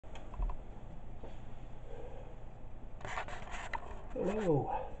Hello.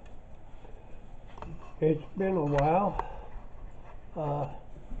 It's been a while. I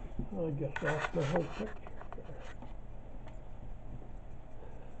just lost my whole picture.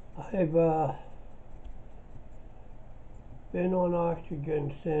 I've been on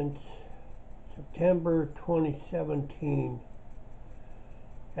oxygen since September 2017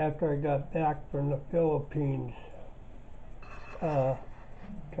 after I got back from the Philippines.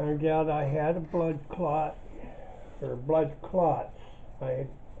 Turns out I had a blood clot, or blood clots. I had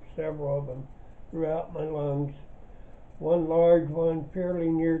several of them throughout my lungs. One large one fairly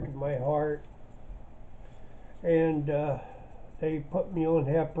near to my heart, and they put me on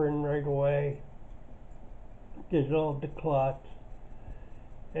heparin right away, dissolved the clots,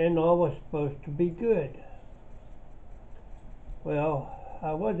 and all was supposed to be good. Well,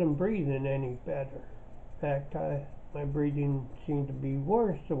 I wasn't breathing any better. In fact, my breathing seemed to be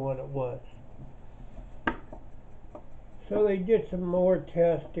worse than what it was. So they did some more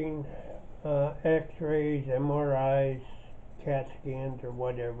testing, x-rays, MRIs, CAT scans, or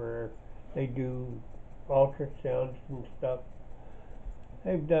whatever. They do ultrasounds and stuff.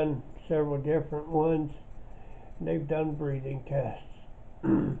 They've done several different ones. And they've done breathing tests.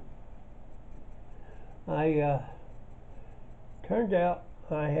 Turns out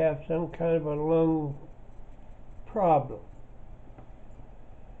I have some kind of a lung problem.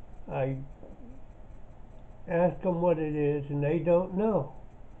 I ask them what it is, and they don't know.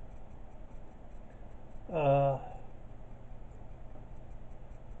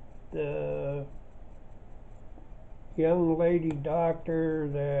 The young lady doctor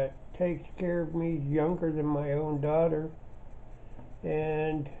that takes care of me is younger than my own daughter,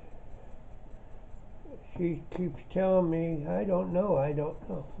 and she keeps telling me, I don't know.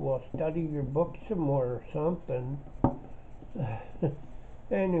 Well, study your book some more or something.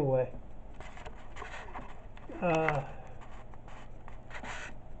 Anyway, I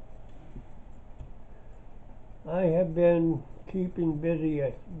have been keeping busy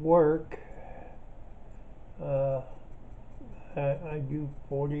at work. I do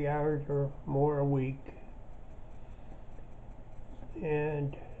 40 hours or more a week,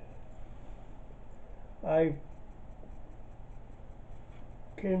 and I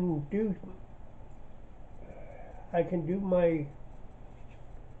can do my,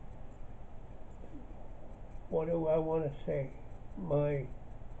 what do I want to say, my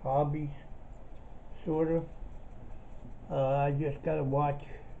hobbies, sort of. I just got to watch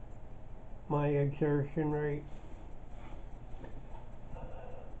my exertion rate.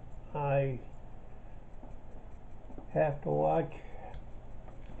 I have to watch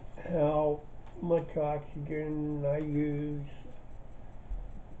how much oxygen I use.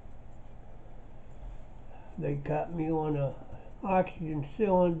 They got me on a oxygen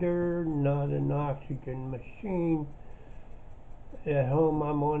cylinder, not an oxygen machine. At home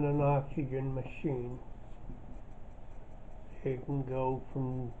I'm on an oxygen machine. It can go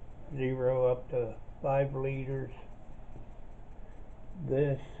from 0 up to 5 liters.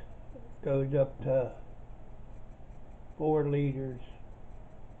 This goes up to 4 liters.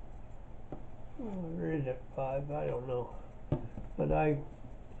 Or is it 5? I don't know. But I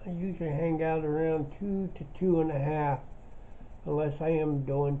usually hang out around 2 to 2.5, unless I am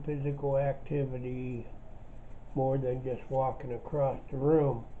doing physical activity more than just walking across the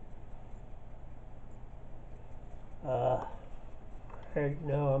room. Right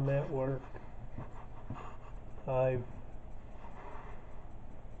now I'm at work.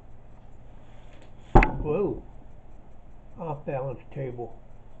 Whoa, off balance table.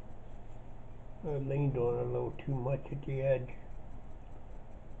 I leaned on it a little too much at the edge.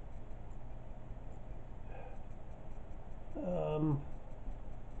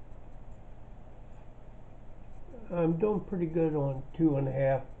 I'm doing pretty good on 2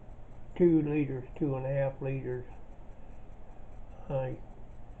 liters, 2.5 liters. I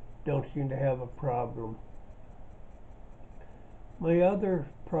don't seem to have a problem. My other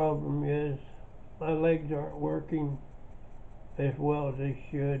problem is my legs aren't working as well as they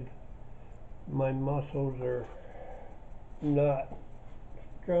should. My muscles are not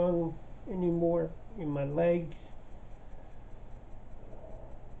strong anymore in my legs.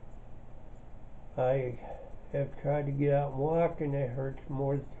 I have tried to get out and walk, and it hurts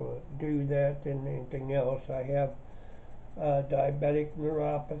more to do that than anything else. I have diabetic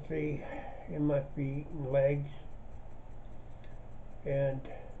neuropathy in my feet and legs, and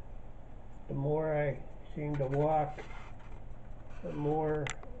the more I seem to walk, the more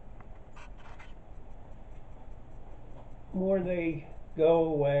they go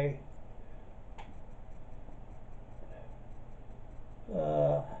away.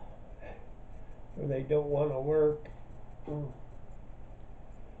 Or they don't want to work.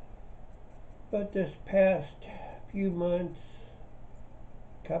 But this past few months,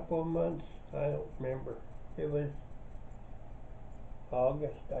 couple of months, I don't remember. It was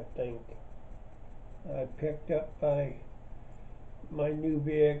August, I think. I picked up my new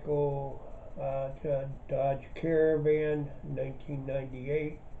vehicle. It's a Dodge Caravan,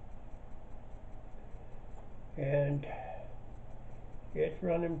 1998, and it's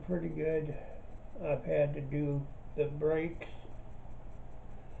running pretty good. I've had to do the brakes,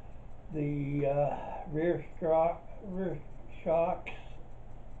 the rear shocks.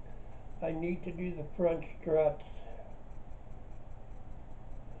 I need to do the front struts.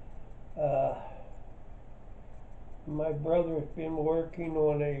 My brother's been working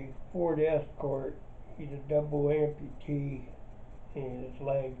on a Ford Escort. He's a double amputee in his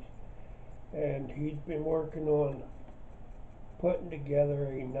legs, and he's been working on putting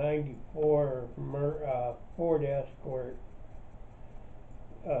together a 94 Ford Escort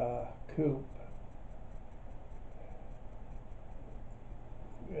coupe.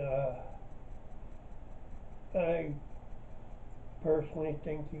 I personally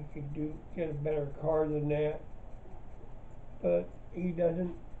think he could get a better car than that, but he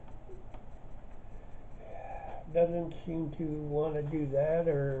doesn't seem to want to do that,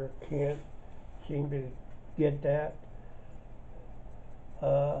 or can't seem to get that.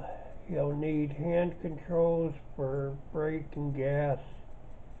 He'll need hand controls for brake and gas,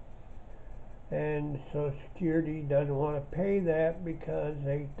 and Social Security doesn't want to pay that because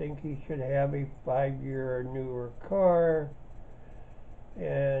they think he should have a 5-year or newer car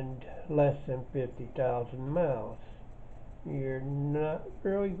and less than 50,000 miles. You're not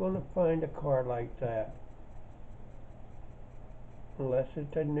really going to find a car like that unless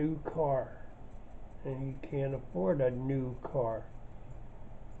it's a new car, and you can't afford a new car.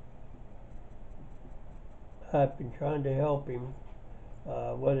 I've been trying to help him.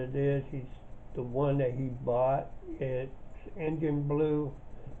 What it is, the one that he bought, it's engine blew,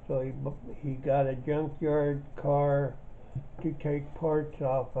 so he got a junkyard car to take parts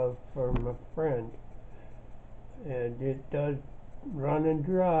off of from a friend, and it does run and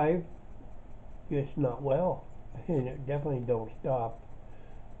drive, just not well, and it definitely don't stop.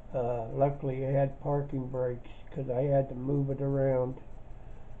 Luckily I had parking brakes because I had to move it around.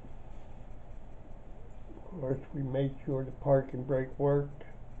 Of course, we made sure the parking brake worked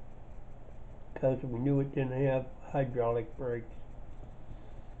because we knew it didn't have hydraulic brakes.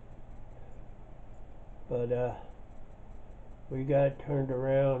 But we got it turned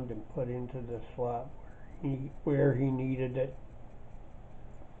around and put into the slot where he needed it.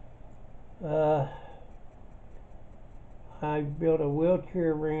 I built a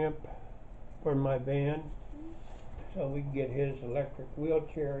wheelchair ramp for my van so we can get his electric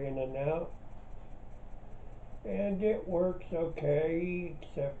wheelchair in and out. And it works okay,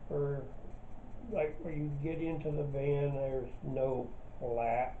 except for like where you get into the van, there's no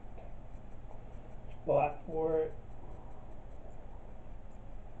flat spot for it.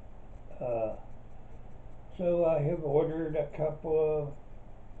 So I have ordered I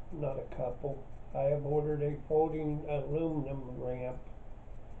have ordered a folding aluminum ramp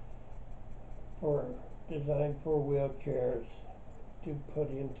designed for wheelchairs to put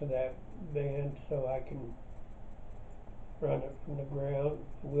into that van so I can run it from the ground,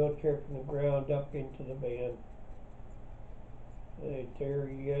 the wheelchair from the ground up into the van. There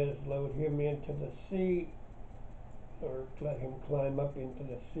he is, load him into the seat, or let him climb up into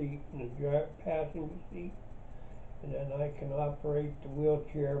the seat in the passenger seat, and then I can operate the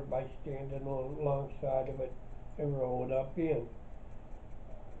wheelchair by standing alongside of it and roll it up in.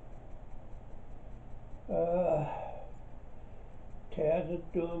 Taz is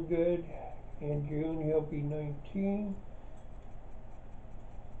doing good. In June he'll be 19.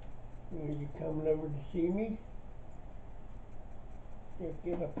 Are you coming over to see me? Here,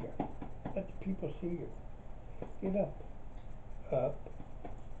 get up here. Let the people see you. Get up. Up.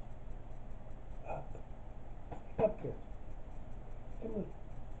 Up. Get up here. Come on.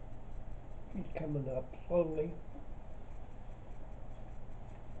 He's coming up slowly.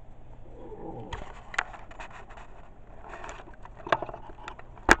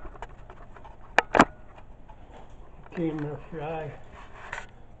 Camera shy.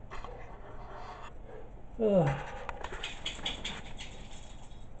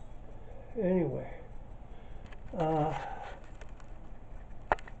 Anyway, I'm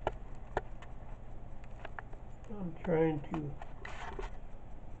trying to,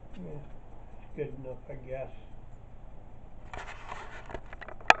 yeah, it's good enough, I guess.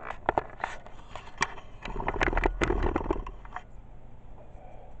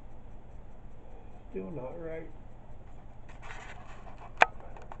 Still not right.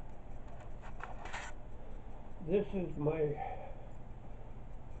 This is my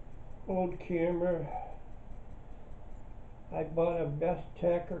old camera. I bought a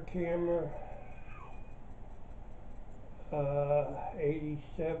Bestacker camera,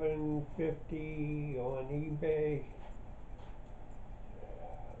 8750 on eBay.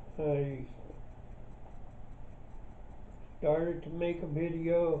 I started to make a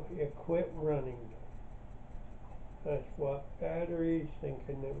video, it quit running. I swapped batteries,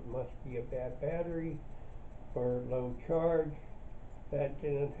 thinking it must be a bad battery or low charge. That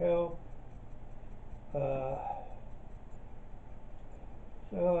didn't help.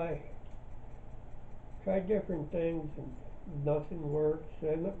 So I tried different things and nothing worked.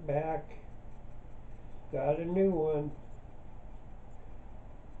 Sent it back. Got a new one.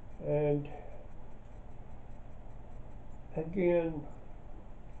 And again,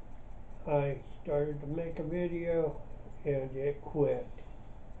 I started to make a video and it quit.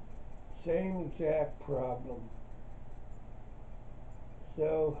 Same exact problem.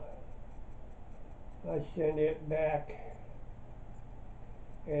 So I sent it back,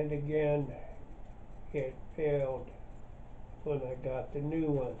 and again it failed when I got the new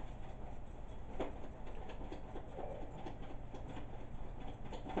one.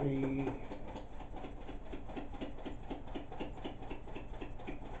 The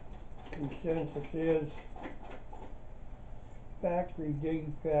consensus is factory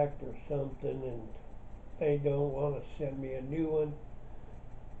defect or something, and they don't want to send me a new one.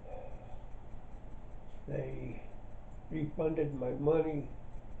 They refunded my money.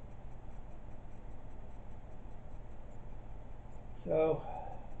 So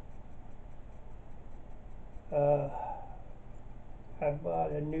I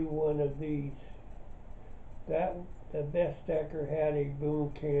bought a new one of these. The Bestacker had a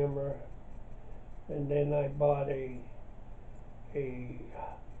boom camera, and then I bought a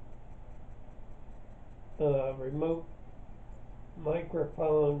remote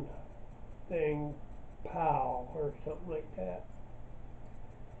microphone thing, POW or something like that.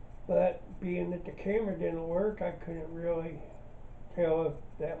 But being that the camera didn't work, I couldn't really tell if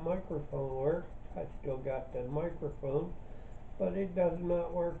that microphone worked. I still got the microphone, but it does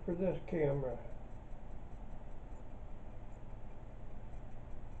not work for this camera.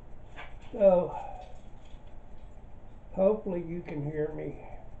 So hopefully you can hear me.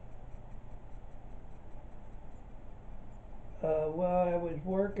 While I was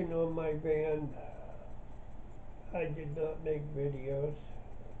working on my van, I did not make videos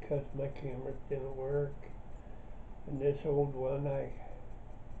because my camera didn't work. And this old one,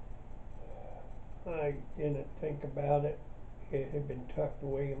 I didn't think about it. It had been tucked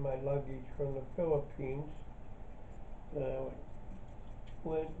away in my luggage from the Philippines.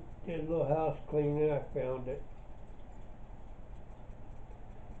 Went, did a little house cleaning, I found it.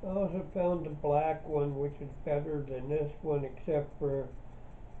 I also found the black one, which is better than this one, except for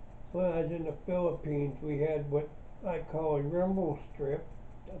when I was in the Philippines, we had what I call a rumble strip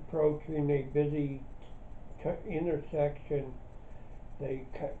approaching a busy intersection. They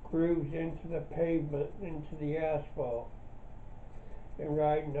cut grooves into the pavement, into the asphalt. And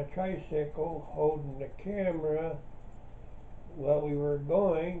riding a tricycle, holding the camera while we were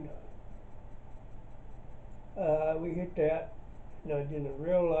going, we hit that, and I didn't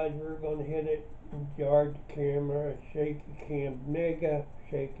realize we were going to hit it, and jarred the camera, a shaky cam, mega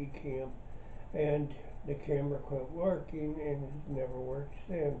shaky cam, and the camera quit working and has never worked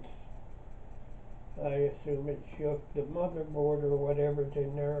since. I assume it shook the motherboard or whatever's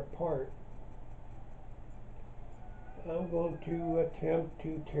in there apart. I'm going to attempt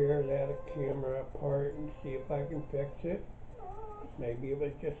to tear that camera apart and see if I can fix it. Maybe it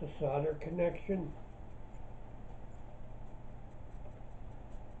was just a solder connection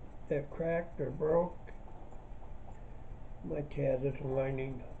that cracked or broke. My Taz is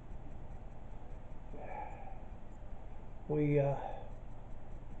whining. We're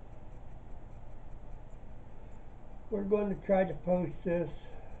going to try to post this.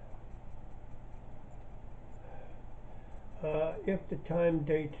 If the time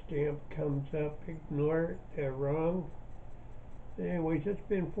date stamp comes up, ignore it, they're wrong. Anyways, it's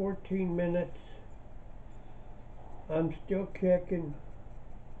been 14 minutes. I'm still kicking.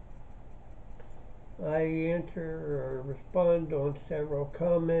 I answer or respond on several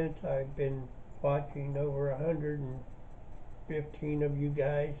comments. I've been watching over 115 of you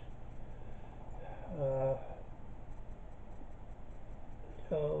guys.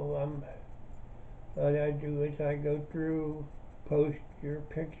 What I do is I go through, post your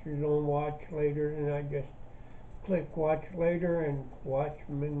pictures on Watch Later, and I just click Watch Later and watch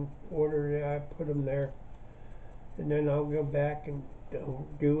them in order that I put them there. And then I'll go back and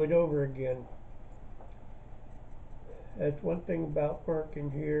do it over again. That's one thing about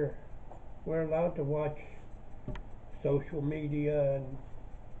working here. We're allowed to watch social media and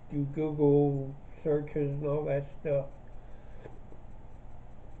do Google searches and all that stuff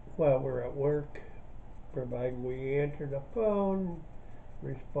while we're at work, providing we answer the phone,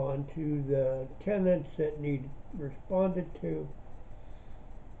 respond to the tenants that need responded to,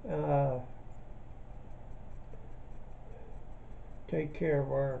 take care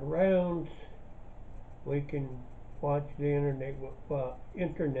of our rounds. We can watch the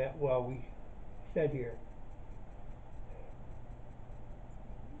internet while we sit here.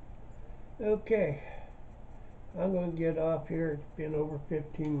 Okay, I'm going to get off here. It's been over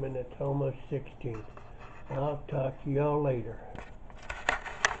 15 minutes, almost 16. I'll talk to y'all later.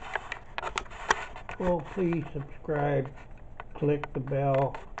 Well, please subscribe, click the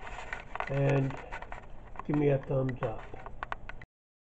bell, and give me a thumbs up.